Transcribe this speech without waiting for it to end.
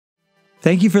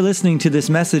Thank you for listening to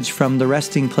this message from The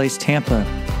Resting Place Tampa.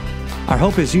 Our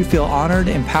hope is you feel honored,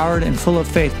 empowered, and full of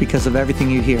faith because of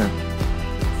everything you hear.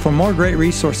 For more great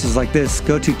resources like this,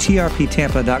 go to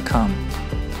trptampa.com.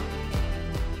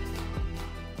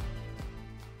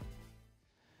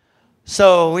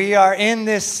 So we are in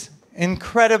this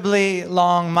incredibly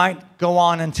long, might go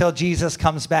on until Jesus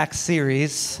comes back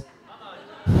series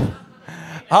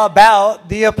about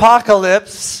the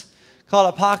apocalypse,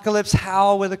 called Apocalypse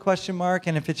How with a question mark.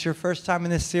 And if it's your first time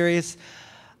in this series,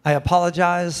 I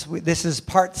apologize. This is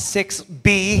part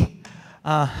 6B.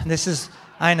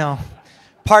 I know,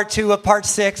 part 2 of part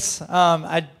 6.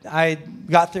 I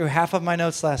got through half of my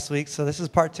notes last week, so this is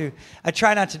part 2. I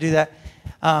try not to do that,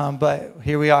 but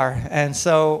here we are. And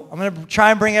so I'm going to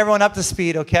try and bring everyone up to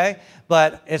speed, okay?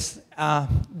 But it's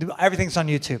everything's on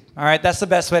YouTube, all right? That's the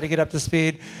best way to get up to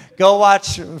speed. Go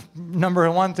watch number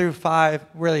 1 through 5,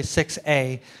 really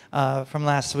 6A from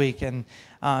last week, and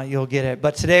you'll get it.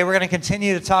 But today we're going to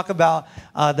continue to talk about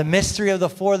the mystery of the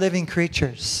 4 living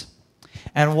creatures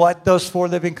and what those 4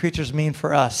 living creatures mean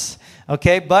for us,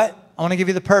 okay? But I want to give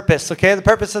you the purpose, okay? The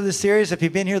purpose of this series, if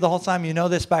you've been here the whole time, you know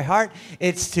this by heart.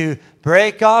 It's to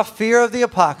break off fear of the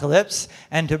apocalypse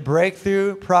and to break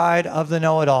through pride of the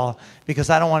know-it-all.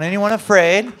 Because I don't want anyone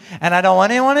afraid, and I don't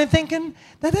want anyone thinking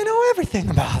that they know everything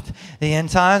about the end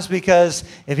times. Because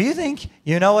if you think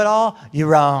you know it all, you're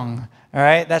wrong, all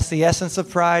right? That's the essence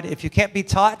of pride. If you can't be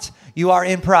taught, you are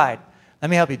in pride. Let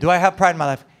me help you. Do I have pride in my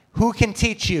life? Who can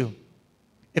teach you?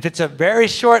 If it's a very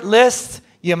short list,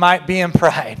 you might be in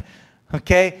pride.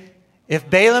 Okay, if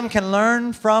Balaam can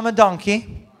learn from a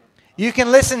donkey, you can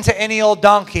listen to any old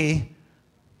donkey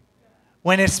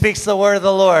when it speaks the word of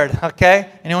the Lord, okay?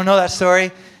 Anyone know that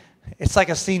story? It's like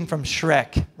a scene from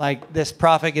Shrek. Like this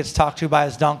prophet gets talked to by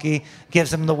his donkey,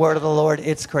 gives him the word of the Lord.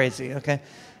 It's crazy, okay?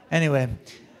 Anyway,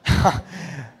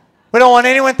 we don't want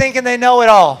anyone thinking they know it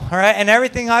all right? And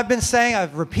everything I've been saying,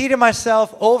 I've repeated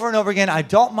myself over and over again. I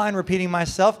don't mind repeating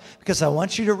myself because I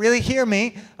want you to really hear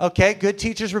me, okay? Good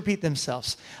teachers repeat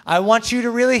themselves. I want you to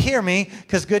really hear me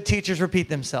because good teachers repeat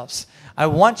themselves. I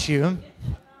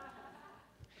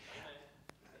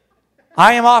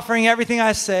am offering everything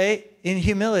I say in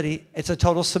humility. It's a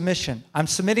total submission. I'm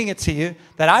submitting it to you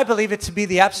that I believe it to be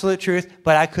the absolute truth,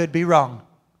 but I could be wrong.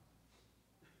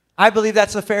 I believe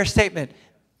that's a fair statement.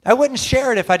 I wouldn't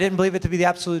share it if I didn't believe it to be the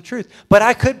absolute truth. But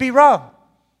I could be wrong.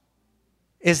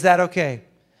 Is that okay?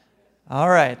 All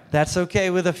right. That's okay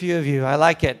with a few of you. I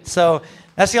like it. So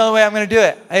that's the only way I'm going to do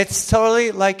it. It's totally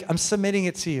like I'm submitting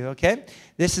it to you, okay?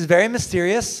 This is very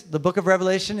mysterious. The book of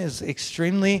Revelation is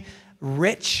extremely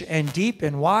rich and deep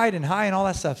and wide and high and all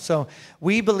that stuff. So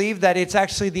we believe that it's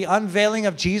actually the unveiling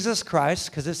of Jesus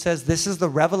Christ, because it says this is the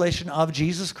revelation of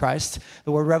Jesus Christ.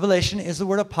 The word revelation is the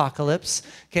word apocalypse.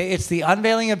 Okay, it's the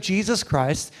unveiling of Jesus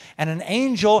Christ, and an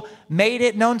angel made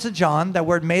it known to John. That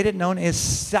word made it known is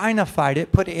signified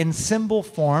it, put it in symbol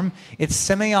form. It's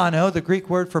semeiano, the Greek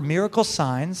word for miracle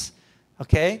signs.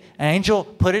 Okay, an angel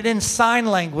put it in sign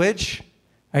language.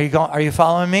 Are you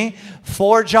following me?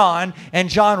 For John, and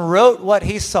John wrote what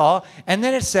he saw, and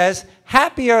then it says,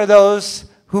 happy are those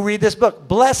who read this book.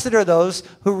 Blessed are those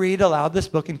who read aloud this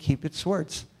book and keep its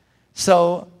words.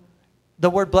 So the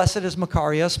word blessed is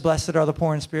makarios. Blessed are the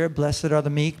poor in spirit. Blessed are the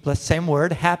meek. Same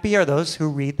word. Happy are those who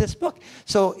read this book.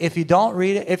 So if you don't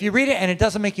read it, if you read it and it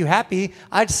doesn't make you happy,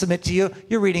 I'd submit to you,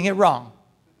 you're reading it wrong.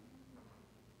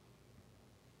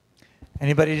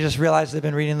 Anybody just realized they've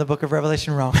been reading the book of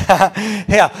Revelation wrong?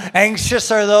 Yeah. Anxious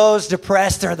are those,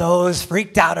 depressed are those,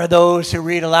 freaked out are those who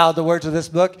read aloud the words of this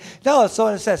book. No, that's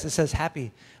what it says. It says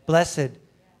happy, blessed.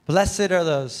 Blessed are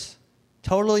those.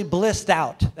 Totally blissed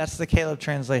out. That's the Caleb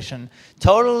translation.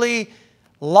 Totally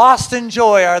lost in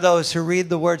joy are those who read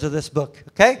the words of this book,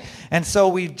 okay? And so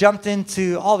we've jumped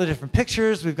into all the different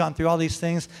pictures. We've gone through all these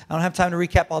things. I don't have time to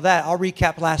recap all that. I'll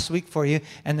recap last week for you,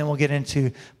 and then we'll get into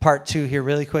part 2 here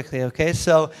really quickly, okay?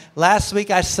 So last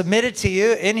week I submitted to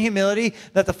you in humility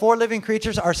that the 4 living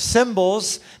creatures are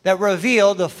symbols that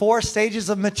reveal the 4 stages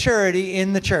of maturity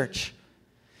in the church.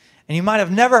 And you might have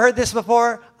never heard this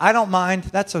before. I don't mind.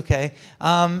 That's okay.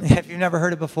 If you've never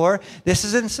heard it before, this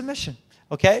is in submission.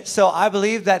 Okay, so I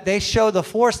believe that they show the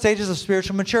 4 stages of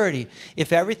spiritual maturity.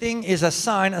 If everything is a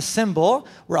sign, a symbol,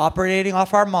 we're operating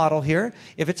off our model here.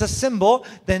 If it's a symbol,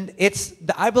 then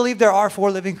I believe there are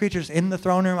 4 living creatures in the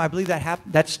throne room. I believe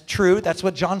that's true. That's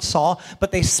what John saw.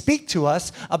 But they speak to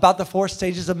us about the 4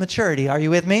 stages of maturity. Are you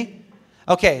with me?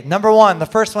 Okay, number 1, the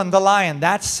first one, the lion.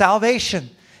 That's salvation.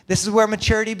 This is where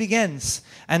maturity begins.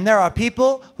 And there are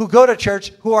people who go to church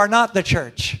who are not the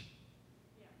church.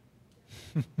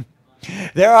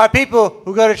 There are people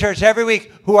who go to church every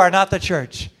week who are not the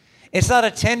church. It's not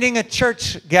attending a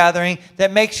church gathering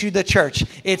that makes you the church.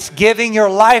 It's giving your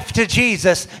life to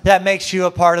Jesus that makes you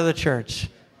a part of the church.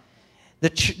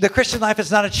 The Christian life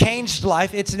is not a changed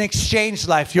life. It's an exchanged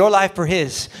life. Your life for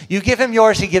his. You give him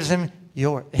yours, he gives him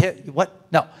your. What?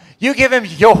 No. You give him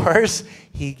yours,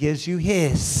 he gives you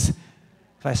his.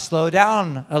 If I slow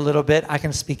down a little bit, I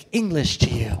can speak English to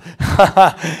you.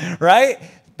 Right?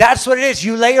 That's what it is.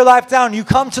 You lay your life down. You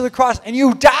come to the cross and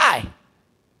you die.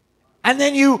 And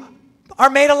then you are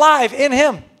made alive in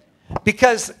him.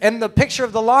 Because, and the picture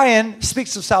of the lion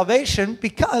speaks of salvation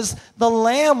because the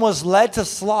lamb was led to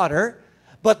slaughter,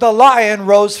 but the lion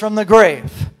rose from the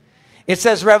grave. It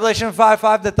says, Revelation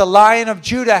 5:5, that the Lion of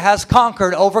Judah has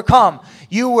conquered, overcome.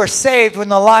 You were saved when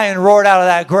the lion roared out of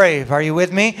that grave. Are you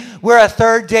with me? We're a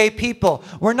third day people.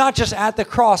 We're not just at the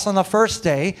cross on the first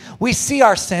day. We see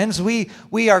our sins.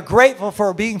 We are grateful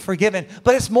for being forgiven.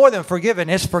 But it's more than forgiven.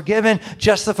 It's forgiven,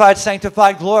 justified,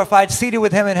 sanctified, glorified, seated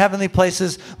with him in heavenly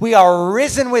places. We are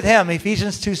risen with him,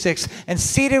 Ephesians 2:6, and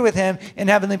seated with him in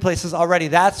heavenly places already.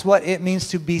 That's what it means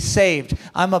to be saved.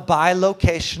 I'm a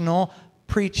bilocational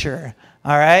preacher.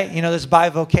 All right? You know, there's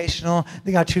bivocational.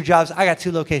 They got 2 jobs. I got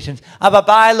 2 locations. I'm a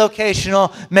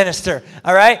bilocational minister.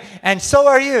 All right? And so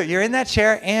are you. You're in that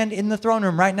chair and in the throne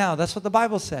room right now. That's what the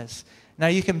Bible says. Now,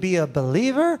 you can be a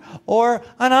believer or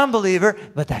an unbeliever,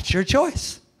 but that's your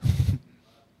choice.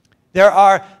 There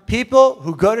are people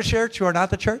who go to church who are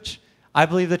not the church. I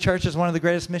believe the church is one of the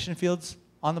greatest mission fields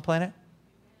on the planet.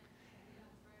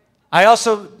 I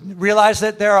also realize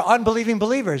that there are unbelieving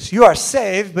believers. You are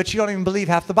saved, but you don't even believe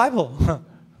half the Bible.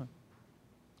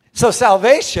 So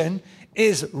salvation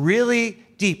is really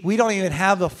deep. We don't even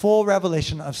have the full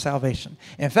revelation of salvation.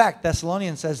 In fact,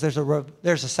 Thessalonians says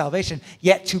there's a salvation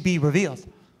yet to be revealed.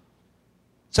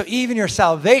 So even your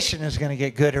salvation is going to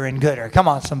get gooder and gooder. Come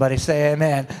on, somebody say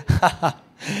amen.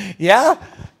 Yeah?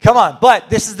 Come on.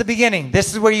 But this is the beginning.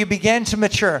 This is where you begin to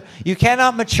mature. You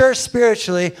cannot mature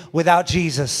spiritually without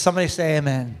Jesus. Somebody say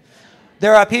amen.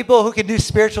 There are people who can do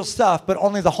spiritual stuff, but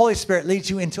only the Holy Spirit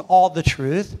leads you into all the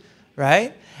truth,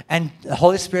 right? And the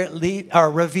Holy Spirit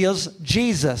reveals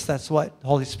Jesus. That's what the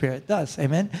Holy Spirit does.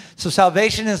 Amen? So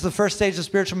salvation is the first stage of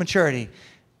spiritual maturity.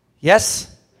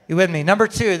 Yes? You with me? Number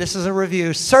 2, this is a review.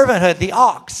 Servanthood, the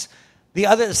ox.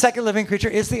 The second living creature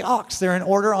is the ox. They're in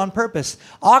order on purpose.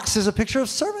 Ox is a picture of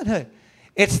servanthood.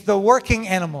 It's the working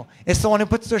animal. It's the one who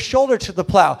puts their shoulder to the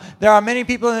plow. There are many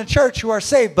people in the church who are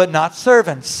saved, but not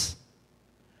servants.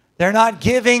 They're not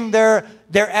giving their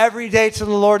everyday to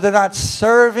the Lord. They're not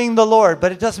serving the Lord.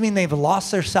 But it doesn't mean they've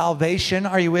lost their salvation.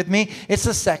 Are you with me? It's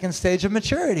the second stage of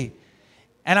maturity.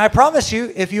 And I promise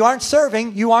you, if you aren't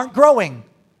serving, you aren't growing.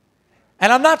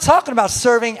 And I'm not talking about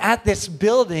serving at this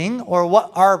building or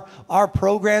what our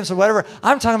programs or whatever.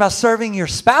 I'm talking about serving your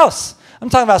spouse.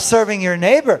 I'm talking about serving your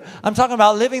neighbor. I'm talking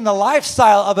about living the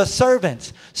lifestyle of a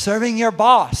servant. Serving your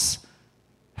boss.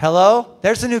 Hello?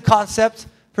 There's a new concept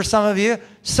for some of you.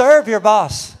 Serve your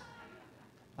boss.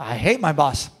 I hate my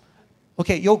boss.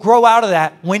 Okay, you'll grow out of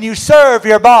that when you serve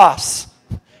your boss.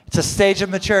 It's a stage of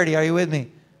maturity. Are you with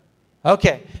me?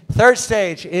 Okay. Third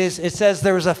stage is, it says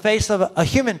there was a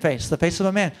human face, the face of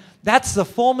a man. That's the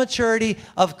full maturity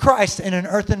of Christ in an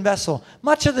earthen vessel.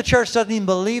 Much of the church doesn't even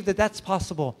believe that that's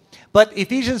possible. But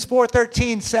Ephesians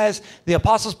 4:13 says, the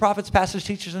apostles, prophets, pastors,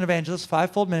 teachers, and evangelists,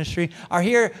 fivefold ministry, are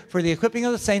here for the equipping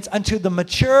of the saints unto the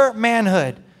mature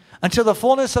manhood, until the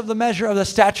fullness of the measure of the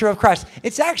stature of Christ.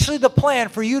 It's actually the plan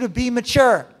for you to be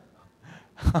mature.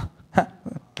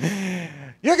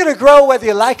 You're going to grow whether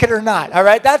you like it or not, all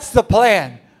right? That's the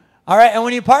plan. All right, and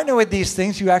when you partner with these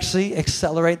things, you actually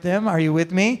accelerate them. Are you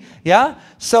with me? Yeah?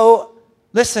 So,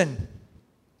 listen,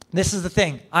 this is the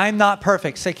thing. I'm not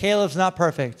perfect. Say, Caleb's not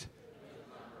perfect.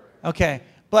 Okay,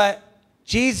 but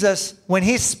Jesus, when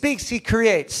he speaks, he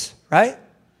creates, right?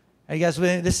 Are you guys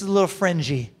with me? This is a little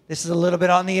fringy. This is a little bit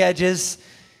on the edges.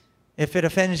 If it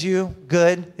offends you,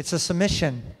 good. It's a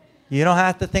submission. You don't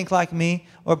have to think like me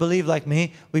or believe like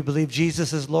me. We believe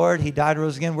Jesus is Lord. He died,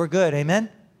 rose again. We're good. Amen?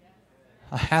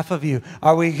 Half of you.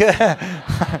 Are we good?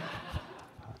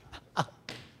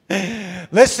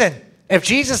 Listen, if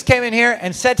Jesus came in here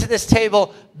and said to this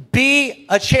table, be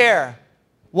a chair,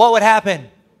 what would happen?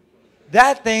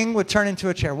 That thing would turn into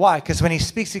a chair. Why? Because when he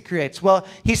speaks, he creates. Well,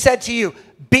 he said to you,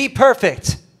 be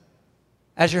perfect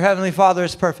as your heavenly Father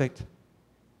is perfect.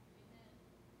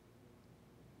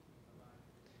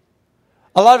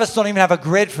 A lot of us don't even have a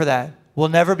grid for that. We'll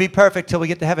never be perfect till we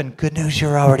get to heaven. Good news,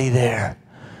 you're already there.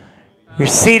 You're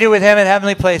seated with him in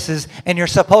heavenly places, and you're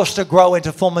supposed to grow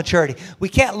into full maturity. We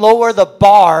can't lower the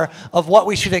bar of what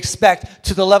we should expect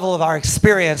to the level of our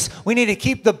experience. We need to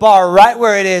keep the bar right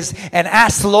where it is and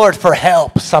ask the Lord for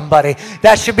help, somebody.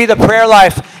 That should be the prayer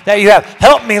life that you have.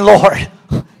 Help me, Lord.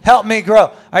 Help me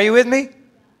grow. Are you with me?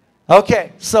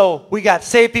 Okay, so we got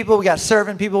saved people, we got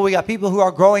servant people, we got people who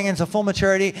are growing into full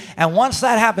maturity. And once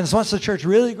that happens, once the church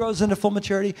really grows into full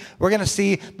maturity, we're going to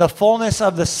see the fullness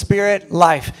of the Spirit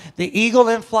life. The eagle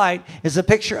in flight is a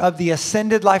picture of the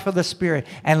ascended life of the Spirit.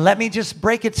 And let me just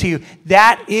break it to you.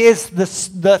 That is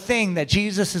the thing that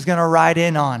Jesus is going to ride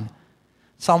in on.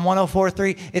 Psalm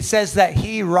 104:3, it says that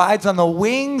he rides on the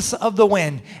wings of the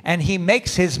wind and he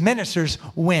makes his ministers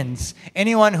winds.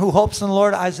 Anyone who hopes in the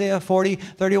Lord, Isaiah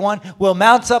 40:31, will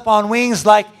mount up on wings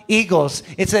like eagles.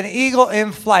 It's an eagle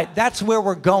in flight. That's where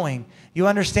we're going. You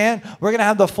understand? We're going to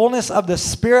have the fullness of the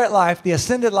Spirit life, the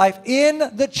ascended life in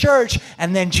the church,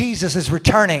 and then Jesus is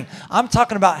returning. I'm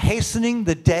talking about hastening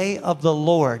the day of the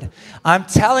Lord. I'm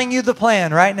telling you the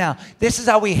plan right now. This is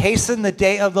how we hasten the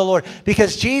day of the Lord,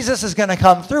 because Jesus is going to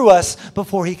come through us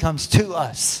before he comes to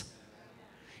us.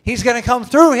 He's going to come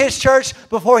through his church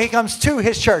before he comes to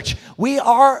his church. We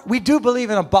do believe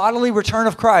in a bodily return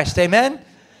of Christ. Amen?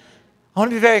 I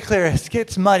want to be very clear. It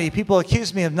gets muddy. People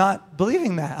accuse me of not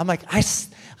believing that. I'm like, I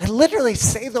literally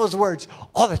say those words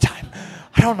all the time.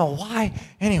 I don't know why.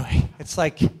 Anyway, it's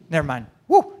like, never mind.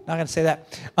 Woo, not going to say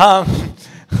that.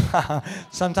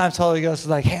 Sometimes Holy Ghost is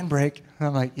like, handbrake. And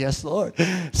I'm like, yes, Lord.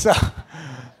 So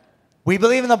we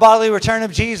believe in the bodily return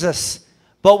of Jesus,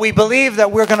 but we believe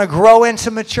that we're going to grow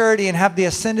into maturity and have the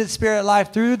ascended Spirit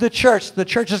life through the church. The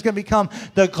church is going to become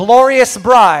the glorious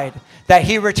bride that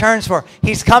he returns for.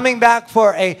 He's coming back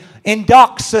for a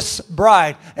indoxus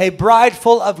bride, a bride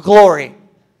full of glory,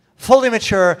 fully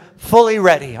mature, fully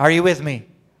ready. Are you with me?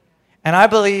 And I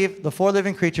believe the four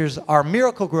living creatures are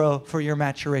miracle grow for your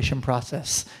maturation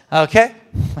process. Okay?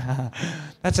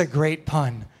 That's a great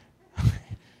pun.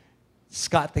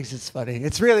 Scott thinks it's funny.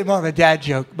 It's really more of a dad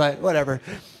joke, but whatever.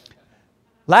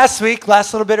 Last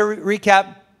little bit of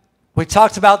recap. We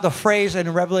talked about the phrase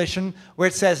in Revelation where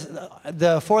it says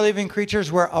the four living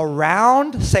creatures were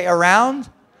around, say around,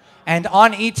 and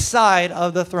on each side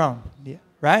of the throne. Yeah,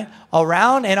 right?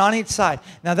 Around and on each side.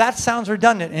 Now that sounds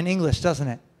redundant in English, doesn't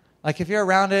it? Like if you're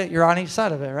around it, you're on each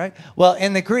side of it, right? Well,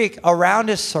 in the Greek, around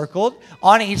is circled.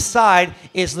 On each side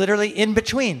is literally in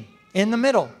between, in the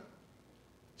middle.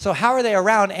 So how are they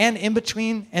around and in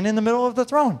between and in the middle of the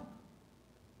throne?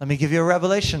 Let me give you a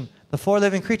revelation. The four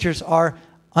living creatures are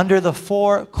under the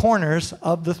four corners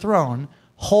of the throne,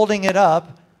 holding it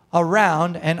up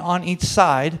around and on each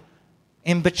side.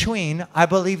 In between, I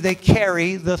believe they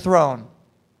carry the throne.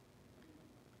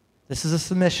 This is a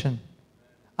submission.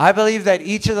 I believe that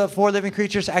each of the four living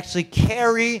creatures actually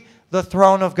carry the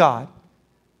throne of God.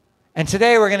 And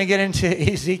today we're going to get into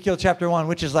Ezekiel chapter 1,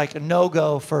 which is like a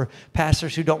no-go for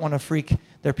pastors who don't want to freak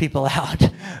their people out.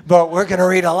 But we're going to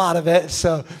read a lot of it,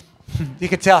 so you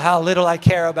can tell how little I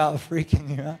care about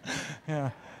freaking you out.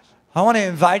 Yeah. I want to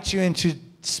invite you into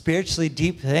spiritually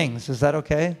deep things. Is that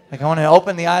okay? Like I want to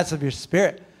open the eyes of your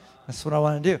spirit. That's what I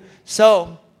want to do.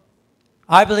 So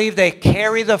I believe they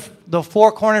carry the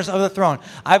four corners of the throne.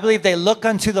 I believe they look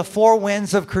unto the four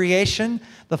winds of creation,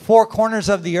 the four corners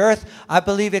of the earth. I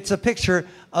believe it's a picture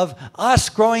of us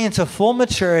growing into full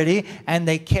maturity, and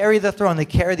they carry the throne. They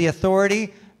carry the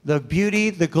authority, the beauty,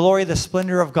 the glory, the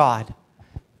splendor of God.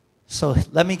 So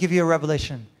let me give you a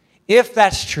revelation. If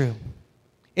that's true,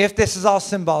 if this is all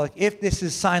symbolic, if this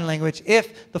is sign language,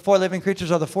 if the four living creatures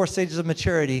are the four stages of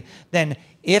maturity, then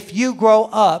if you grow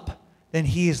up, then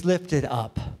he is lifted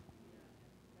up.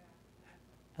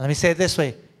 Let me say it this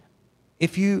way.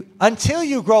 Until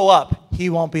you grow up, he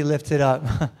won't be lifted up.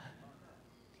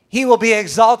 He will be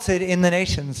exalted in the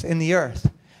nations, in the earth.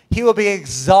 He will be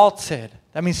exalted.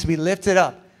 That means to be lifted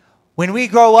up. When we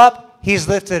grow up, he's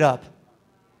lifted up.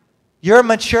 Your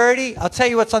maturity, I'll tell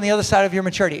you what's on the other side of your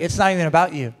maturity. It's not even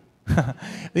about you.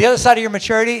 The other side of your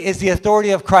maturity is the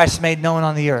authority of Christ made known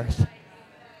on the earth.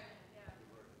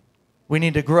 We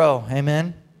need to grow.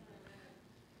 Amen?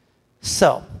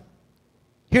 So,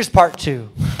 here's part 2.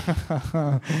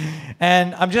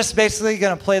 And I'm just basically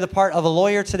going to play the part of a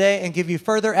lawyer today and give you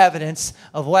further evidence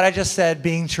of what I just said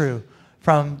being true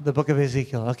from the book of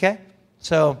Ezekiel. Okay?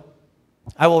 So,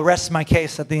 I will rest my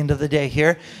case at the end of the day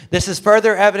here. This is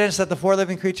further evidence that the four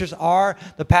living creatures are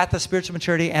the path of spiritual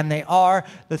maturity, and they are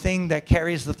the thing that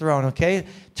carries the throne, okay?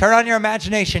 Turn on your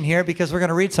imagination here because we're going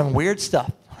to read some weird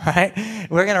stuff, right?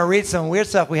 We're going to read some weird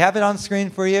stuff. We have it on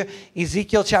screen for you.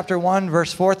 Ezekiel chapter 1,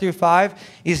 verse 4 through 5.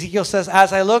 Ezekiel says,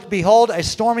 "As I looked, behold, a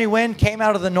stormy wind came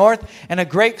out of the north, and a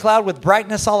great cloud with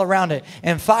brightness all around it,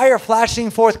 and fire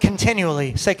flashing forth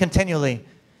continually." Say continually.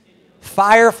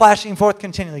 Fire flashing forth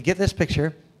continually. Get this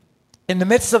picture. "In the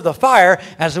midst of the fire,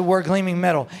 as it were gleaming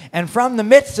metal. And from the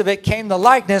midst of it came the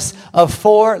likeness of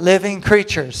four living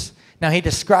creatures." Now he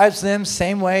describes them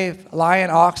same way,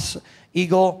 lion, ox,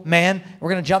 eagle, man.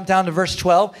 We're going to jump down to verse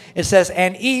 12. It says,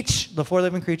 "And each," the four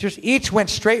living creatures, "each went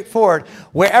straight forward.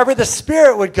 Wherever the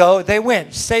Spirit would go, they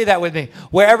went." Say that with me.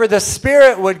 Wherever the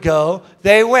Spirit would go,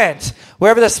 they went.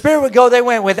 Wherever the Spirit would go, they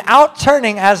went, without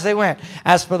turning as they went.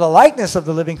 As for the likeness of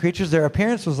the living creatures, their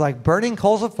appearance was like burning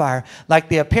coals of fire, like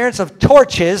the appearance of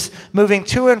torches moving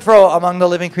to and fro among the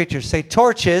living creatures. Say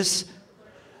torches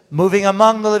moving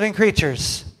among the living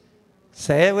creatures.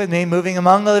 Say it with me, moving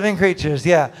among the living creatures.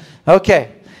 Yeah. Okay.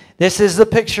 This is the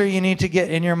picture you need to get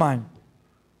in your mind.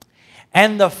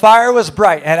 "And the fire was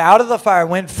bright, and out of the fire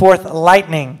went forth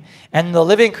lightning, and the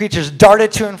living creatures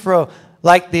darted to and fro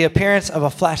like the appearance of a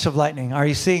flash of lightning." Are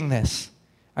you seeing this?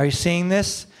 Are you seeing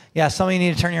this? Yeah, some of you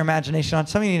need to turn your imagination on.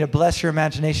 Some of you need to bless your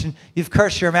imagination. You've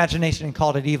cursed your imagination and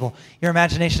called it evil. Your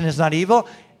imagination is not evil.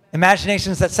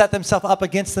 Imaginations that set themselves up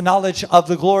against the knowledge of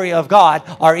the glory of God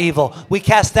are evil. We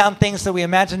cast down things that we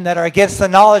imagine that are against the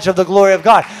knowledge of the glory of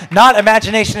God, not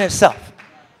imagination itself.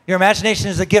 Your imagination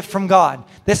is a gift from God.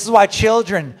 This is why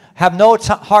children have no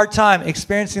hard time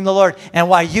experiencing the Lord, and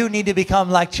why you need to become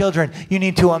like children. You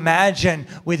need to imagine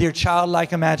with your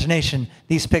childlike imagination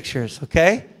these pictures,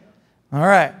 okay? All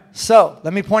right. So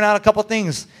let me point out a couple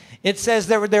things. It says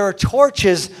there were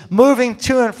torches moving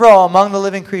to and fro among the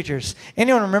living creatures.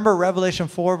 Anyone remember Revelation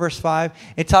 4, verse 5?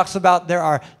 It talks about there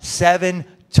are 7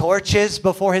 torches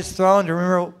before his throne.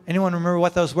 Anyone remember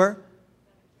what those were?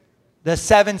 The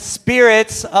 7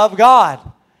 spirits of God.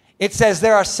 It says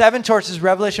there are 7 torches,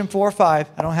 Revelation 4, 5.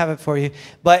 I don't have it for you.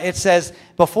 But it says,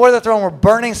 before the throne were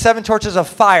burning 7 torches of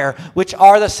fire, which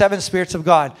are the 7 spirits of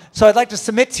God. So I'd like to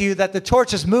submit to you that the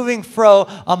torches moving fro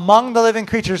among the living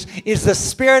creatures is the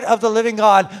Spirit of the living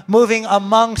God moving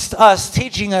amongst us,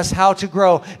 teaching us how to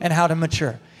grow and how to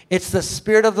mature. It's the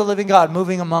Spirit of the living God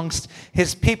moving amongst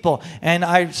his people. And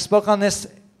I spoke on this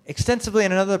extensively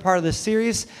in another part of this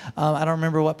series. I don't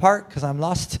remember what part because I'm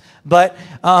lost. But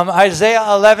Isaiah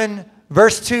 11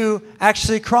 verse 2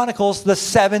 actually chronicles the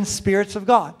 7 spirits of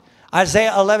God.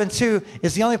 Isaiah 11:2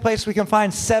 is the only place we can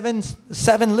find seven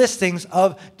listings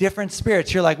of different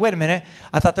spirits. You're like, wait a minute.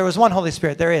 I thought there was one Holy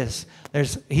Spirit. There is.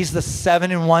 He's the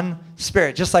 7 in 1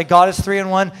 Spirit. Just like God is 3 in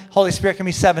 1, Holy Spirit can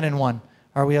be 7 in 1.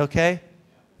 Are we okay?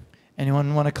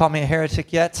 Anyone want to call me a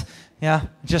heretic yet? Yeah,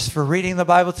 just for reading the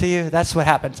Bible to you, that's what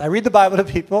happens. I read the Bible to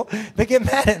people, they get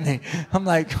mad at me. I'm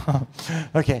like, oh,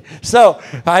 okay. So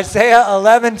Isaiah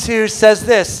 11:2 says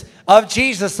this, of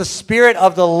Jesus, the Spirit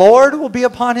of the Lord will be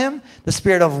upon him, the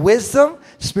Spirit of wisdom,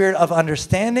 Spirit of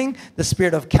understanding, the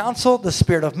Spirit of counsel, the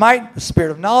Spirit of might, the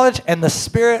Spirit of knowledge, and the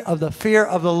Spirit of the fear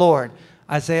of the Lord.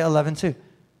 Isaiah 11:2.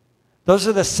 Those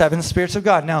are the 7 spirits of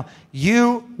God. Now,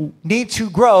 you need to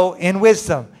grow in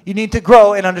wisdom. You need to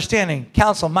grow in understanding,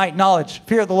 counsel, might, knowledge,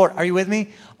 fear of the Lord. Are you with me?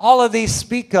 All of these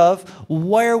speak of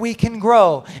where we can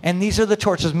grow. And these are the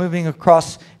torches moving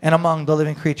across and among the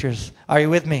living creatures. Are you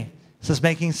with me? Is this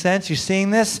making sense? You seeing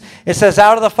this? It says,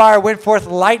 out of the fire went forth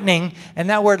lightning.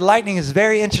 And that word lightning is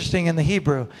very interesting in the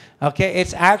Hebrew. Okay,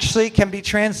 it's actually can be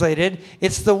translated.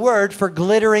 It's the word for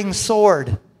glittering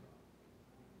sword.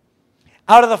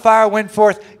 Out of the fire went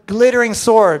forth glittering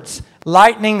swords,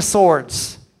 lightning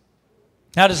swords.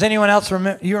 Now, does anyone else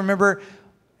remember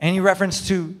any reference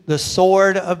to the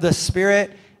sword of the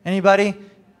Spirit? Anybody?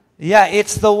 Yeah,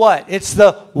 it's the what? It's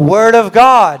the Word of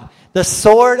God. The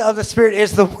sword of the Spirit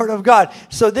is the Word of God.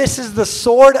 So this is the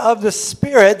sword of the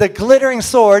Spirit, the glittering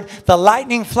sword, the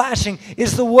lightning flashing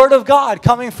is the Word of God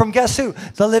coming from guess who?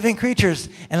 The living creatures.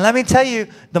 And let me tell you,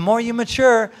 the more you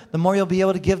mature, the more you'll be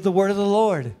able to give the Word of the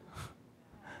Lord.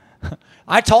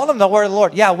 I told him the word of the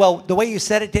Lord. Yeah, well, the way you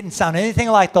said it didn't sound anything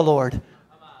like the Lord.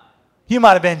 You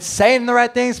might have been saying the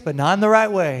right things, but not in the right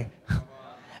way.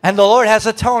 And the Lord has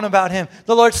a tone about him.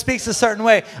 The Lord speaks a certain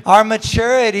way. Our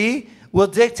maturity will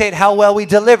dictate how well we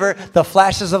deliver the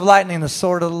flashes of lightning, the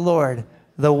sword of the Lord,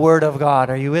 the Word of God.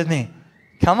 Are you with me?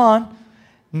 Come on.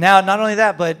 Now, not only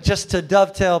that, but just to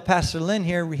dovetail Pastor Lynn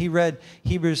here, he read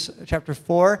Hebrews chapter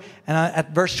 4, and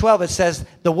at verse 12 it says,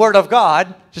 the word of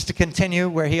God, just to continue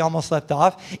where he almost left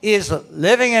off, is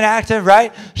living and active,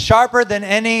 right? Sharper than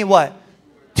any, what?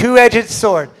 Two-edged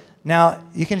sword. Now,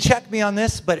 you can check me on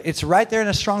this, but it's right there in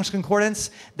a Strong's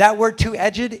Concordance. That word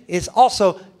two-edged is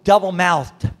also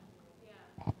double-mouthed.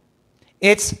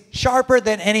 It's sharper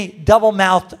than any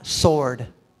double-mouthed sword.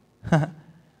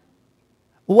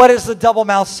 What is the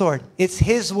double-mouthed sword? It's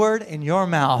his word in your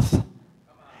mouth.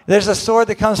 There's a sword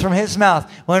that comes from his mouth.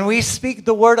 When we speak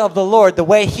the word of the Lord, the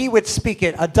way he would speak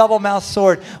it, a double-mouthed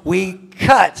sword, we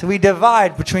cut, we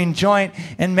divide between joint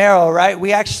and marrow, right?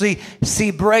 We actually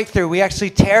see breakthrough. We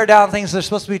actually tear down things that are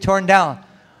supposed to be torn down.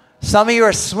 Some of you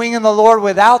are swinging the Lord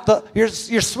without you're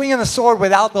swinging the sword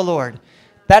without the Lord.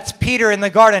 That's Peter in the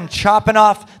garden chopping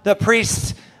off the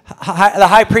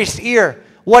high priest's ear.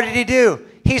 What did he do?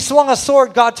 He swung a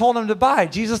sword God told him to buy.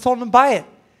 Jesus told him to buy it.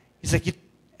 He's like,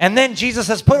 and then Jesus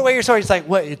says, put away your sword. He's like,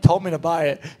 what? You told me to buy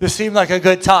it. This seemed like a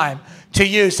good time to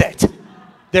use it.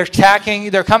 They're attacking.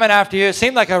 They're coming after you. It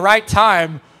seemed like a right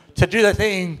time to do the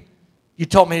thing you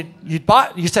told me you'd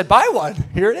buy. You said, buy one.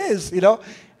 Here it is, you know.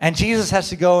 And Jesus has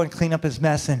to go and clean up his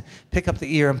mess and pick up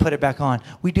the ear and put it back on.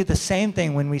 We do the same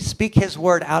thing when we speak his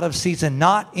word out of season,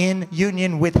 not in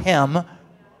union with him.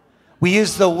 We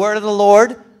use the word of the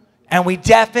Lord, and we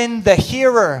deafen the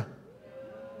hearer.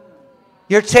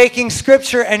 You're taking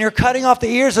scripture and you're cutting off the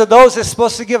ears of those it's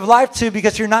supposed to give life to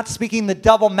because you're not speaking the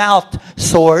double-mouthed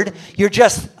sword. You're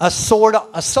just a sword,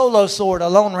 a solo sword, a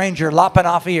Lone Ranger lopping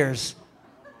off ears.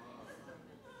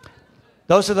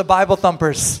 Those are the Bible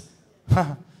thumpers.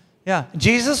 Yeah,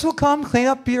 Jesus will come, clean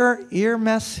up your ear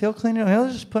mess. He'll clean it.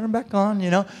 He'll just put them back on, you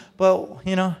know. But,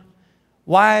 you know,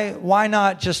 why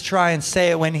not just try and say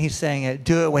it when he's saying it?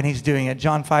 Do it when he's doing it.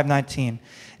 John 5:19.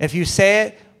 If you say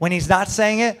it when he's not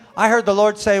saying it, I heard the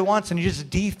Lord say once, and you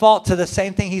just default to the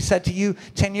same thing he said to you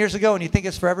 10 years ago, and you think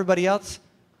it's for everybody else?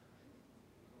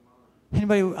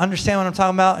 Anybody understand what I'm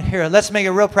talking about? Here, let's make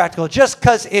it real practical. Just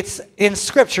because it's in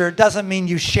Scripture doesn't mean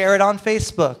you share it on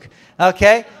Facebook,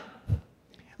 okay?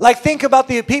 Like, think about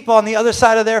the people on the other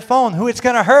side of their phone who it's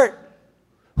going to hurt,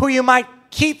 who you might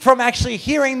keep from actually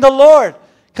hearing the Lord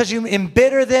because you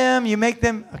embitter them, you make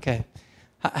them, okay.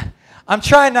 I'm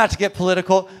trying not to get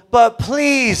political, but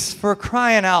please, for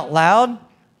crying out loud,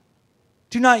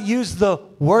 do not use the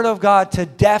word of God to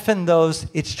deafen those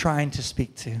it's trying to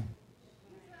speak to.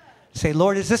 Say,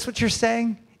 Lord, is this what you're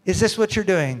saying? Is this what you're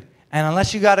doing? And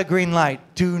unless you got a green light,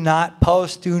 do not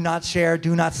post, do not share,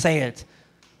 do not say it.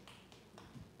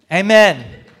 Amen.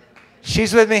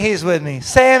 She's with me, he's with me.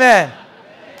 Say amen.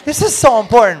 This is so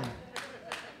important.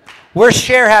 We're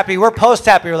share happy, we're post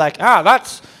happy. We're like,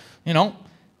 that's, you know,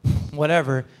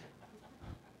 whatever.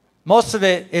 Most of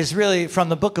it is really from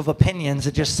the book of opinions.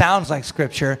 It just sounds like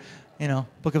scripture. You know,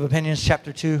 book of opinions,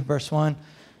 chapter 2, verse 1.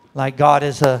 Like God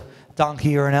is a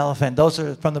donkey or an elephant. Those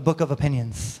are from the book of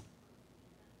opinions.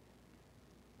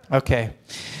 Okay.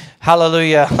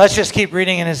 Hallelujah. Let's just keep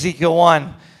reading in Ezekiel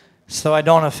 1 so I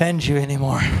don't offend you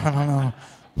anymore. I don't know.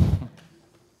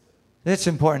 It's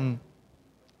important.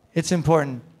 It's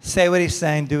important. Say what he's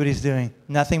saying, do what he's doing.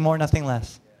 Nothing more, nothing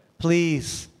less.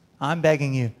 Please. I'm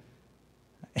begging you.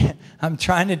 I'm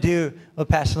trying to do what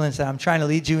Pastor Lynn said. I'm trying to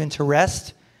lead you into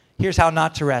rest. Here's how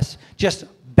not to rest. Just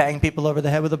bang people over the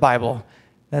head with the Bible.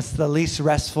 That's the least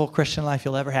restful Christian life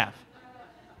you'll ever have.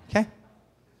 Okay?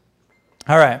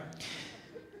 All right.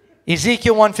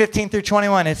 Ezekiel 1:15 through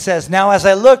 21. It says, now as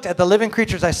I looked at the living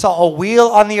creatures, I saw a wheel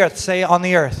on the earth. Say on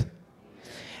the earth.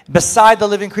 Beside the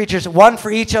living creatures, one for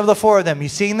each of the four of them. You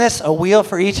seeing this? A wheel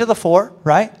for each of the four,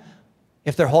 right?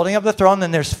 If they're holding up the throne,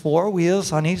 then there's 4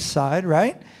 wheels on each side,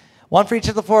 right? One for each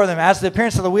of the 4 of them. As the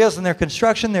appearance of the wheels and their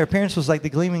construction, their appearance was like the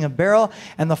gleaming of beryl,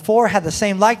 and the 4 had the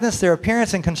same likeness, their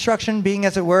appearance and construction being,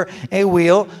 as it were, a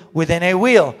wheel within a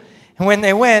wheel. And when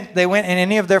they went in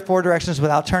any of their 4 directions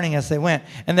without turning as they went.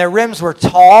 And their rims were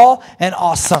tall and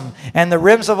awesome. And the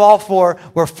rims of all 4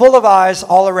 were full of eyes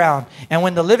all around. And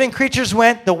when the living creatures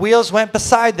went, the wheels went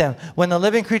beside them. When the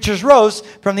living creatures rose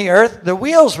from the earth, the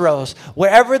wheels rose.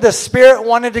 Wherever the Spirit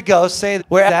wanted to go,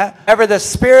 wherever the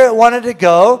Spirit wanted to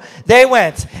go, they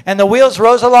went. And the wheels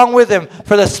rose along with them.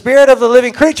 For the Spirit of the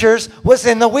living creatures was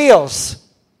in the wheels.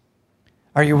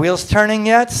 Are your wheels turning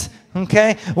yet?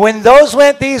 Okay. When those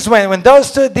went, these went. When those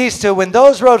stood, these stood. When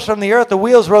those rose from the earth, the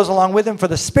wheels rose along with them. For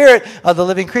the Spirit of the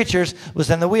living creatures was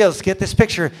in the wheels. Get this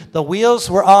picture. The wheels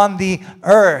were on the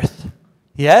earth.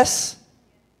 Yes?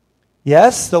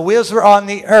 Yes, the wheels were on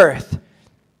the earth.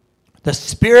 The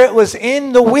Spirit was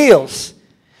in the wheels.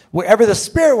 Wherever the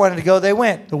Spirit wanted to go, they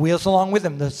went. The wheels along with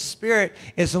them. The Spirit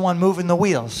is the one moving the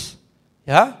wheels.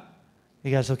 Yeah?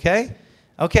 You guys okay?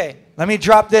 Okay, let me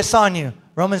drop this on you.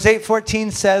 Romans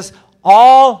 8:14 says,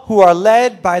 all who are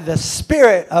led by the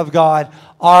Spirit of God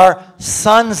are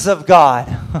sons of God.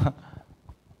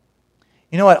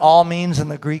 You know what all means in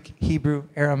the Greek, Hebrew,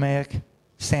 Aramaic,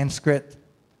 Sanskrit,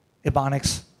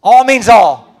 Ebonics? All means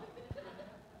all.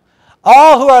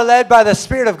 All who are led by the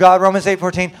Spirit of God, Romans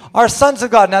 8:14, are sons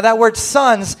of God. Now that word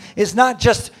sons is not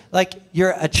just like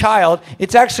you're a child.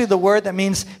 It's actually the word that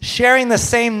means sharing the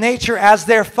same nature as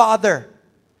their father.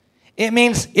 It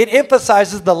means it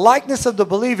emphasizes the likeness of the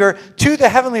believer to the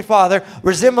Heavenly Father,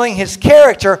 resembling His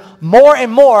character more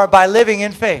and more by living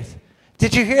in faith.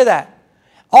 Did you hear that?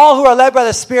 All who are led by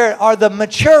the Spirit are the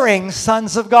maturing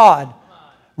sons of God,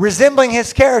 resembling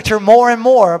His character more and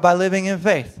more by living in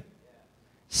faith.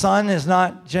 Son is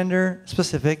not gender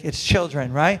specific. It's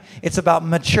children, right? It's about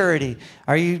maturity.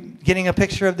 Are you getting a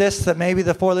picture of this? That maybe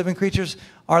the four living creatures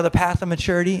are the path of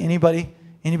maturity?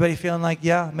 Anybody feeling like,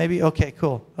 yeah, maybe? Okay,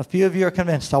 cool. A few of you are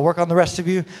convinced. I'll work on the rest of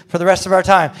you for the rest of our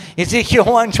time. Ezekiel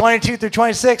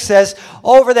 1:22-26 says,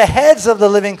 over the heads of the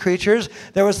living creatures,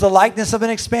 there was the likeness of an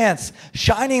expanse,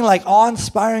 shining like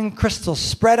awe-inspiring crystals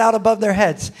spread out above their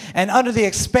heads. And under the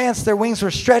expanse, their wings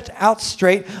were stretched out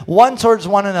straight, one towards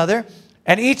one another.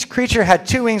 And each creature had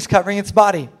two wings covering its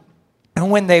body.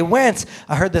 And when they went,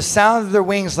 I heard the sound of their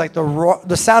wings like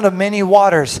the sound of many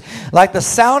waters, like the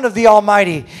sound of the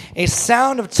Almighty, a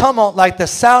sound of tumult like the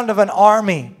sound of an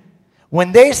army.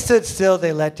 When they stood still,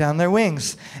 they let down their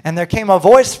wings. And there came a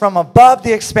voice from above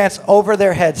the expanse over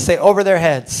their heads. Say, over their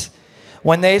heads.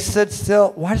 When they stood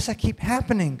still, why does that keep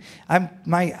happening?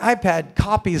 My iPad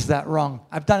copies that wrong.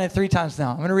 I've done it 3 times now.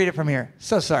 I'm going to read it from here.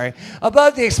 So sorry.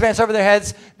 Above the expanse over their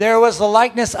heads, there was the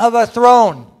likeness of a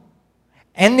throne,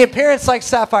 and the appearance like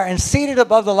sapphire. And seated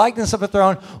above the likeness of a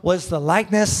throne was the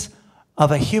likeness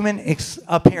of a human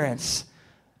appearance.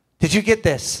 Did you get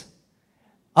this?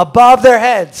 Above their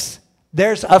heads,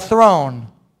 there's a throne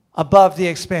above the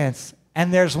expanse.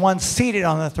 And there's one seated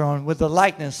on the throne with the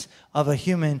likeness of a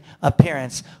human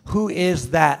appearance. Who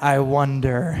is that, I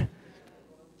wonder?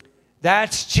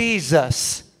 That's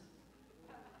Jesus.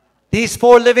 These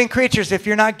 4 living creatures, if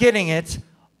you're not getting it,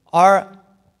 are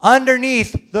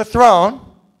underneath the throne.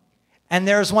 And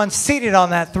there's one seated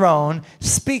on that throne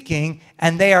speaking,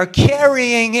 and they are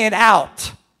carrying it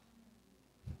out.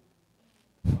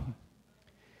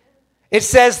 It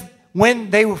says, when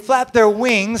they flapped their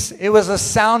wings, it was a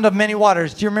sound of many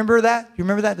waters. Do you remember that? You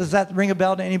remember that? Does that ring a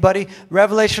bell to anybody?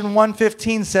 Revelation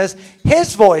 1:15 says,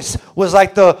 His voice was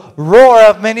like the roar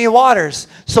of many waters.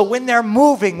 So when they're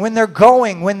moving, when they're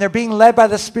going, when they're being led by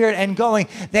the Spirit and going,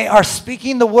 they are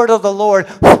speaking the word of the Lord.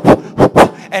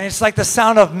 And it's like the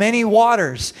sound of many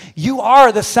waters. You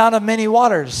are the sound of many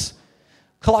waters.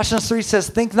 Colossians 3 says,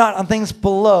 think not on things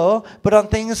below, but on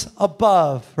things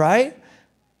above, right?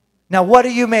 Now, what are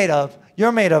you made of?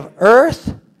 You're made of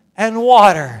earth and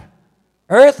water.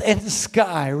 Earth and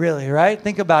sky, really, right?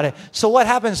 Think about it. So what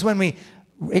happens when we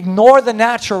ignore the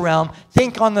natural realm,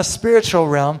 think on the spiritual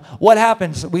realm? What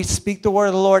happens? We speak the word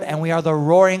of the Lord, and we are the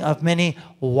roaring of many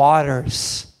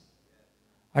waters.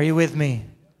 Are you with me?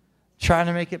 Trying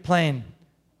to make it plain.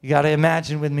 You got to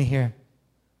imagine with me here.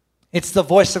 It's the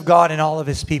voice of God in all of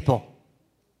His people.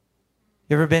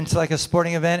 You ever been to like a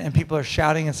sporting event and people are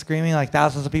shouting and screaming like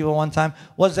thousands of people at one time?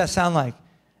 What does that sound like?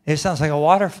 It sounds like a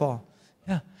waterfall.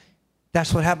 Yeah.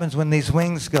 That's what happens when these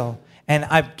wings go. And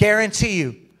I guarantee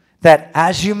you that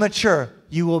as you mature,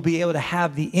 you will be able to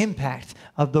have the impact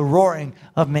of the roaring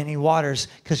of many waters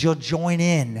because you'll join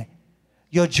in.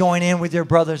 You'll join in with your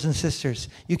brothers and sisters.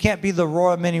 You can't be the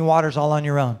roar of many waters all on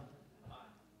your own.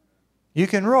 You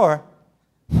can roar,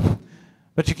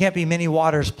 but you can't be many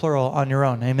waters, plural, on your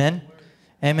own. Amen?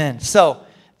 Amen. So,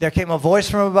 there came a voice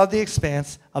from above the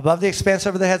expanse. Above the expanse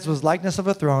over their heads was likeness of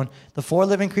a throne. The 4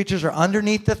 living creatures are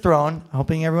underneath the throne.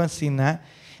 Hoping everyone's seen that.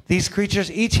 These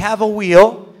creatures each have a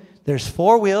wheel. There's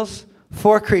 4 wheels,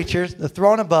 4 creatures, the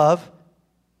throne above.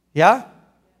 Yeah?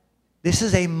 This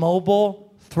is a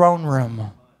mobile throne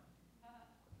room.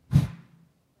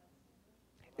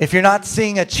 If you're not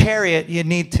seeing a chariot, you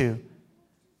need to.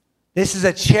 This is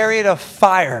a chariot of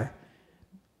fire.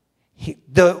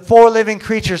 The 4 living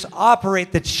creatures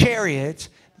operate the chariot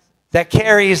that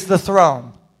carries the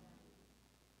throne.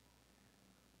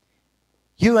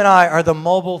 You and I are the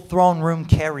mobile throne room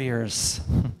carriers.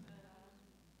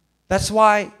 That's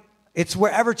why it's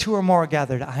wherever 2 or more are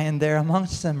gathered, I am there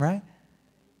amongst them, right?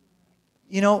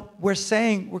 You know, we're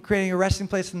saying we're creating a resting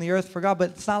place in the earth for God, but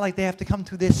it's not like they have to come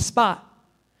to this spot.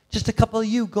 Just a couple of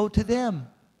you go to them.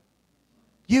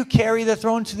 You carry the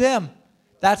throne to them.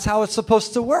 That's how it's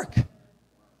supposed to work.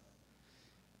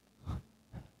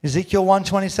 Ezekiel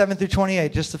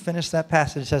 1:27-28, just to finish that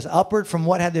passage, says, upward from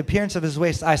what had the appearance of his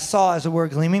waist, I saw, as it were,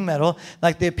 gleaming metal,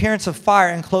 like the appearance of fire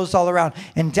enclosed all around.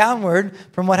 And downward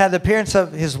from what had the appearance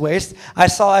of his waist, I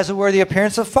saw, as it were, the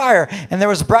appearance of fire. And there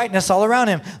was brightness all around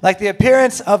him, like the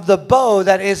appearance of the bow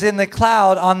that is in the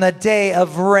cloud on the day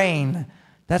of rain.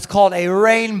 That's called a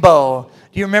rainbow.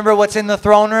 Do you remember what's in the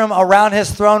throne room around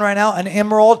his throne right now? An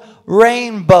emerald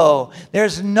rainbow.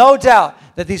 There's no doubt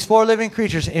that these four living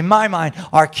creatures, in my mind,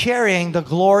 are carrying the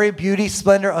glory, beauty,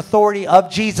 splendor, authority of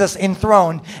Jesus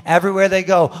enthroned everywhere they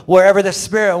go. Wherever the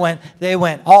Spirit went, they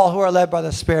went. All who are led by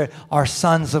the Spirit are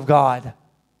sons of God.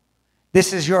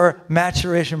 This is your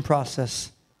maturation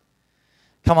process.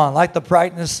 Come on, like the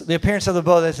brightness, the appearance of the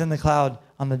bow that's in the cloud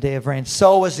on the day of rain,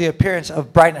 so was the appearance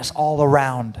of brightness all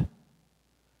around.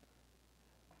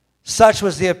 Such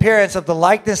was the appearance of the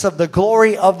likeness of the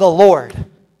glory of the Lord.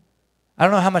 I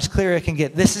don't know how much clearer it can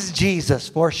get. This is Jesus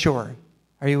for sure.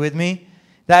 Are you with me?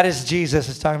 That is Jesus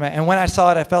it's talking about. And when I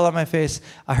saw it, I fell on my face.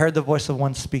 I heard the voice of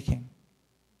one speaking.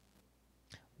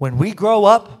 When we grow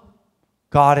up,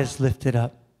 God is lifted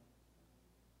up.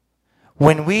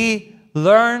 When we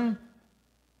learn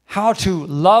how to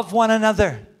love one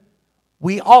another,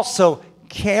 we also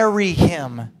carry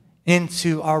him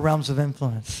into our realms of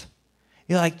influence.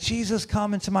 You're like, Jesus,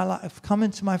 come into my life, come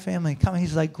into my family. Come.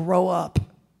 He's like, grow up.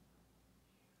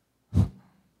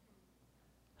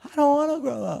 I don't want to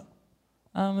grow up.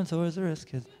 I'm a Toys R Us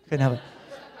kid. Couldn't help it.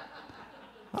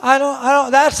 I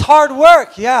don't, that's hard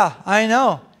work. Yeah, I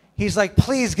know. He's like,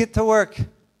 please get to work.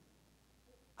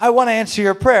 I want to answer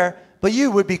your prayer, but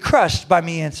you would be crushed by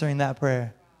me answering that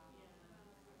prayer.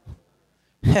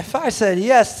 If I said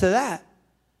yes to that,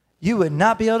 you would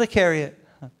not be able to carry it.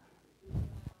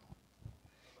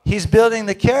 He's building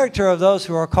the character of those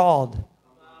who are called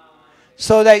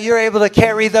so that you're able to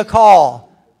carry the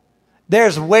call.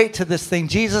 There's weight to this thing.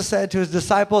 Jesus said to his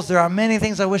disciples, there are many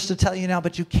things I wish to tell you now,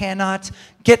 but you cannot,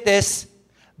 get this,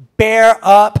 bear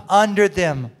up under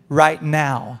them right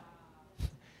now.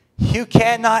 You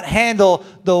cannot handle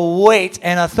the weight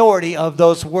and authority of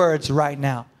those words right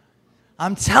now.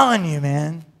 I'm telling you,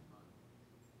 man.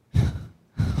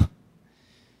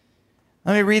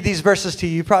 Let me read these verses to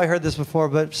you. You've probably heard this before,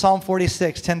 but Psalm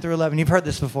 46, 10-11. You've heard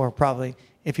this before, probably,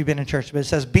 if you've been in church. But it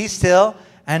says, be still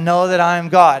and know that I am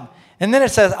God. And then it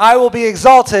says, I will be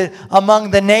exalted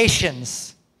among the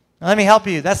nations. Now, let me help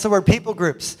you. That's the word people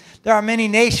groups. There are many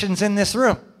nations in this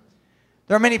room.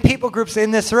 There are many people groups in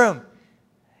this room.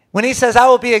 When he says, I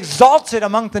will be exalted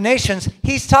among the nations,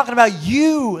 he's talking about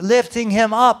you lifting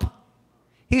him up.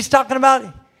 He's talking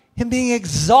about him being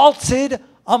exalted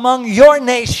among your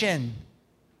nation.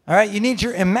 All right, you need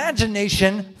your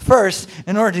imagination first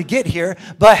in order to get here.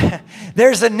 But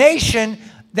there's a nation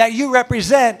that you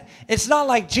represent. It's not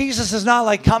like Jesus is not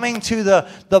like coming to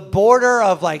the border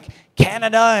of like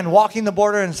Canada and walking the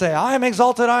border and say, I am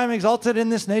exalted in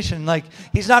this nation. Like,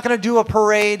 he's not going to do a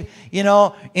parade, you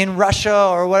know, in Russia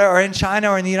or whatever, or in China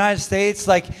or in the United States,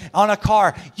 like on a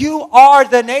car. You are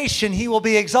the nation. He will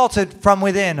be exalted from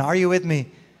within. Are you with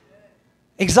me?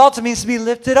 Exalted means to be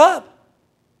lifted up.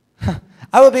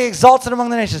 I will be exalted among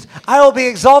the nations. I will be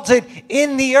exalted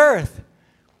in the earth.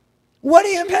 What are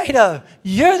you made of?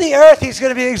 You're the earth he's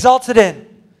going to be exalted in.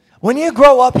 When you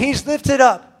grow up, he's lifted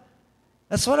up.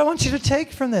 That's what I want you to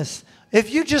take from this.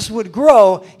 If you just would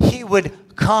grow, he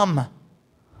would come.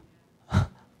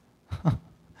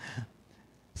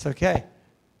 It's okay.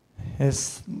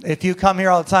 If you come here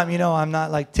all the time, you know I'm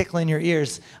not like tickling your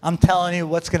ears. I'm telling you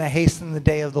what's going to hasten the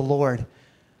day of the Lord.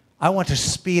 I want to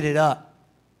speed it up.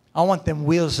 I want them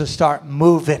wheels to start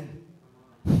moving.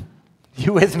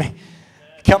 You with me?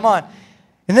 Come on.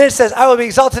 And then it says, I will be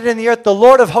exalted in the earth. The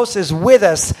Lord of hosts is with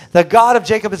us. The God of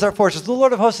Jacob is our fortress. The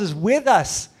Lord of hosts is with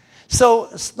us. So,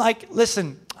 like,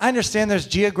 listen, I understand there's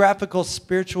geographical,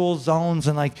 spiritual zones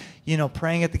and like, you know,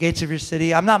 praying at the gates of your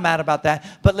city. I'm not mad about that.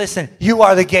 But listen, you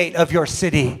are the gate of your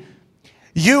city.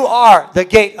 You are the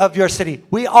gate of your city.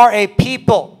 We are a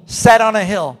people set on a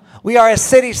hill. We are a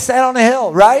city set on a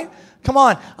hill, right? Come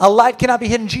on. A light cannot be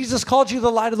hidden. Jesus called you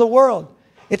the light of the world.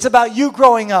 It's about you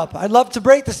growing up. I'd love to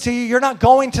break this to you. You're not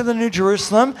going to the New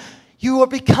Jerusalem. You are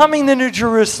becoming the New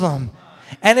Jerusalem.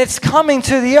 And it's coming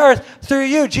to the earth through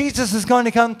you. Jesus is going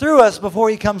to come through us before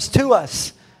he comes to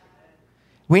us.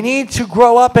 We need to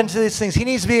grow up into these things. He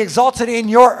needs to be exalted in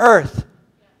your earth.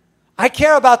 I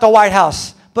care about the White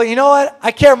House. But you know what?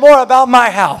 I care more about my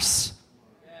house.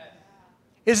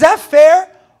 Is that fair?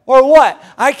 Or what?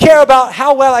 I care about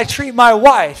how well I treat my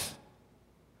wife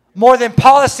more than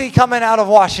policy coming out of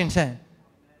Washington.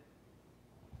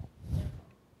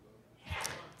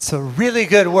 It's a really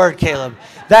good word, Caleb.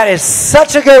 That is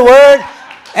such a good word.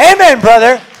 Amen,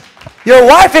 brother. Your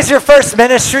wife is your first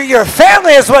ministry. Your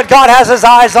family is what God has his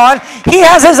eyes on. He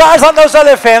has his eyes on those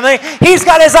other family. He's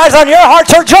got his eyes on your heart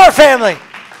towards your family.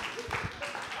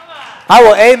 I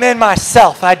will amen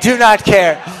myself. I do not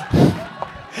care.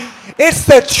 It's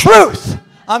the truth.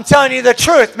 I'm telling you the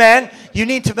truth, man. You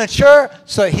need to mature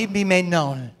so that he be made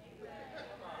known.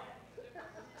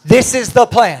 This is the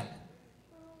plan.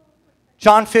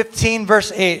 John 15,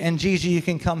 verse 8. And Gigi, you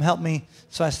can come help me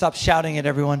so I stop shouting at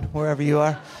everyone, wherever you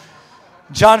are.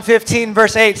 John 15,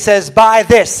 verse 8 says, by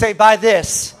this, say by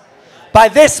this. By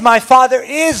this my Father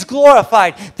is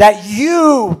glorified, that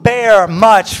you bear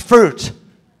much fruit,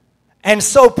 and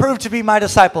so prove to be my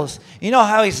disciples. You know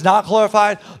how he's not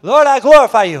glorified? Lord, I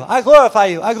glorify you. I glorify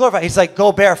you. I glorify you. He's like,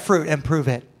 go bear fruit and prove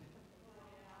it.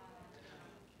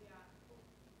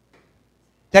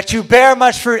 That you bear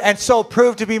much fruit and so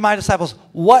prove to be my disciples.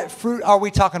 What fruit are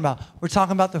we talking about? We're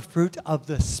talking about the fruit of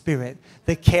the Spirit,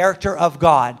 the character of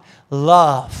God,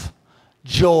 love,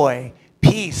 joy,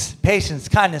 peace, patience,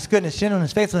 kindness, goodness,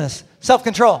 gentleness, faithfulness,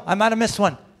 self-control. I might have missed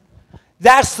one.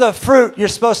 That's the fruit you're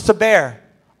supposed to bear.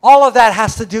 All of that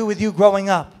has to do with you growing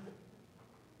up.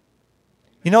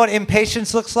 You know what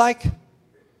impatience looks like?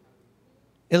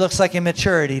 It looks like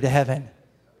immaturity to heaven.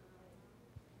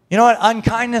 You know what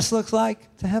unkindness looks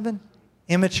like to heaven?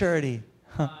 Immaturity.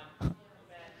 You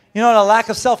know what a lack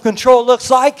of self-control looks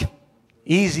like?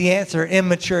 Easy answer,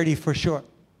 immaturity for sure.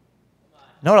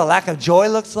 You know what a lack of joy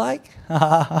looks like?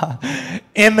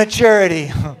 Immaturity.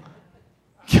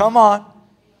 Come on.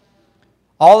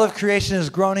 All of creation is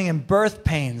groaning in birth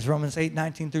pains, Romans 8,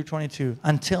 19 through 22,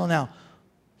 until now.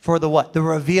 For the what? The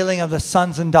revealing of the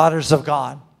sons and daughters of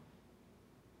God.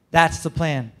 That's the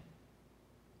plan.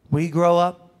 We grow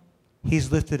up.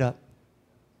 He's lifted up.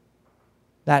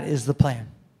 That is the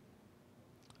plan.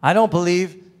 I don't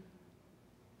believe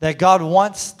that God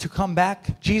wants to come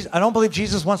back. I don't believe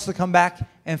Jesus wants to come back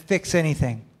and fix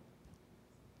anything.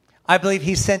 I believe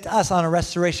he sent us on a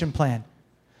restoration plan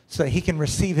so that he can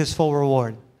receive his full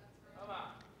reward.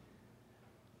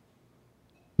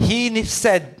 He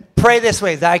said, pray this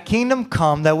way, thy kingdom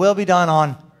come, thy will be done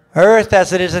on earth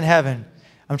as it is in heaven.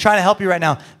 I'm trying to help you right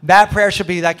now. That prayer should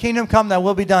be, thy kingdom come, thy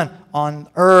will be done on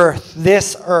earth,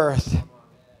 this earth,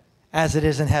 as it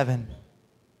is in heaven.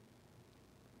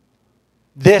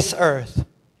 This earth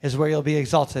is where you'll be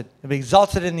exalted. You'll be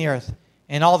exalted in the earth,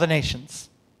 in all the nations.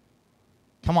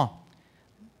 Come on.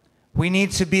 We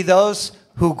need to be those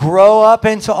who grow up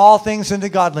into all things into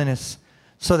godliness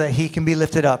so that he can be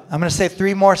lifted up. I'm going to say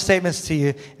 3 more statements to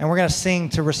you, and we're going to sing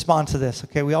to respond to this.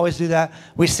 Okay, we always do that.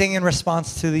 We sing in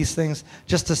response to these things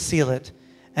just to seal it.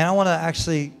 And I want to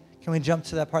actually, can we jump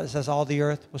to that part that says all the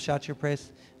earth will shout your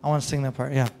praise? I want to sing that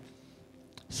part, yeah.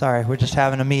 Sorry, we're just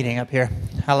having a meeting up here.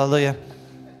 Hallelujah.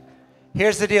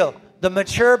 Here's the deal. The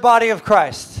mature body of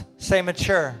Christ, say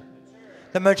mature.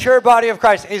 The mature body of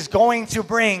Christ is going to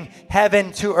bring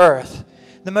heaven to earth.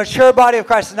 The mature body of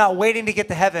Christ is not waiting to get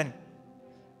to heaven.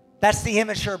 That's the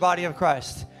immature body of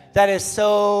Christ. That is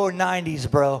so 90s,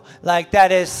 bro. Like,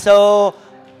 that is so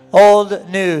old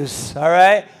news, all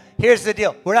right? Here's the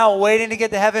deal. We're not waiting to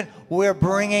get to heaven. We're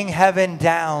bringing heaven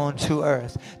down to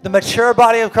earth. The mature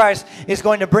body of Christ is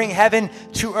going to bring heaven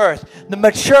to earth. The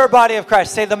mature body of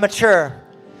Christ, say the mature.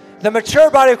 The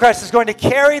mature body of Christ is going to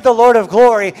carry the Lord of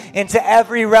glory into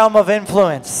every realm of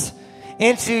influence.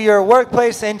 Into your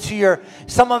workplace, into your...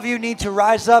 Some of you need to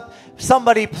rise up.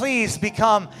 Somebody please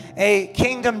become a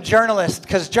kingdom journalist,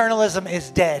 because journalism is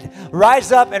dead.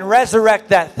 Rise up and resurrect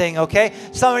that thing, okay?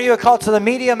 Some of you are called to the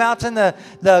media mountain,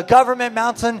 the government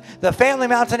mountain, the family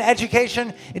mountain,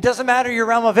 education. It doesn't matter your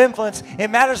realm of influence. It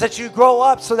matters that you grow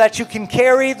up so that you can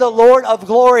carry the Lord of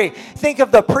glory. Think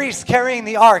of the priest carrying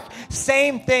the ark.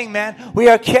 Same thing, man. We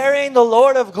are carrying the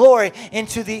Lord of glory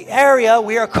into the area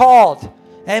we are called.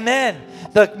 Amen.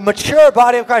 The mature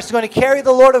body of Christ is going to carry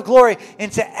the Lord of glory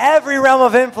into every realm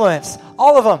of influence.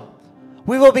 All of them.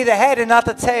 We will be the head and not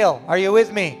the tail. Are you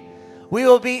with me? We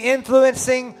will be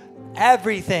influencing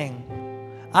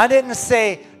everything. I didn't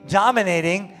say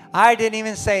dominating. I didn't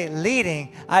even say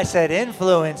leading. I said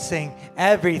influencing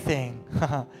everything.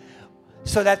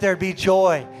 So that there be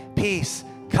joy, peace,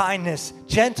 kindness,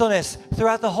 gentleness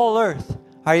throughout the whole earth.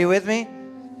 Are you with me?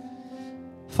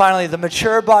 Finally, the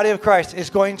mature body of Christ is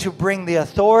going to bring the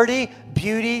authority,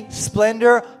 beauty,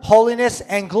 splendor, holiness,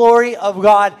 and glory of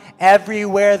God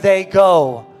everywhere they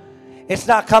go. It's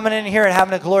not coming in here and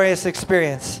having a glorious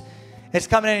experience. It's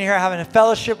coming in here, having a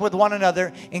fellowship with one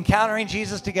another, encountering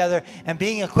Jesus together, and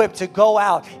being equipped to go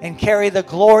out and carry the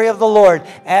glory of the Lord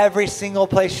every single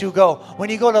place you go. When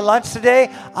you go to lunch today,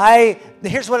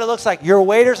 here's what it looks like. Your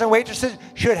waiters and waitresses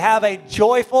should have a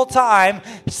joyful time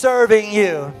serving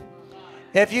you.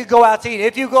 If you go out to eat,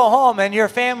 if you go home and you're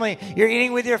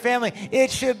eating with your family,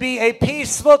 it should be a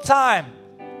peaceful time.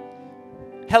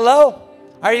 Hello?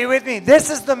 Are you with me? This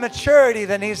is the maturity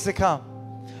that needs to come.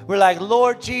 We're like,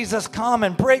 Lord Jesus, come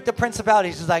and break the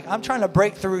principalities. He's like, I'm trying to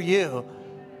break through you.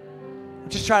 I'm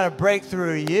just trying to break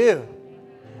through you.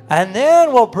 And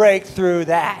then we'll break through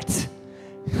that.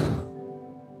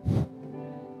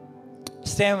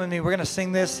 Stand with me. We're going to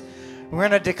sing this. We're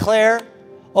going to declare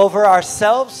over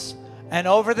ourselves and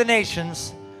over the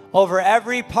nations, over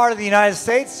every part of the United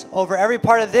States, over every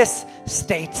part of this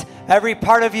state, every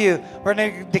part of you. We're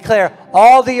going to declare,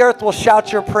 all the earth will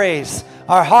shout your praise.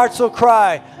 Our hearts will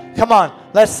cry. Come on,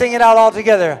 let's sing it out all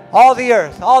together. All the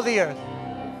earth, all the earth.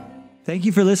 Thank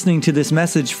you for listening to this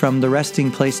message from The Resting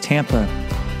Place Tampa.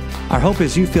 Our hope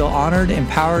is you feel honored,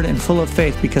 empowered, and full of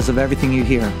faith because of everything you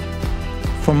hear.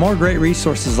 For more great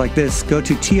resources like this, go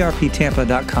to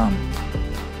trptampa.com.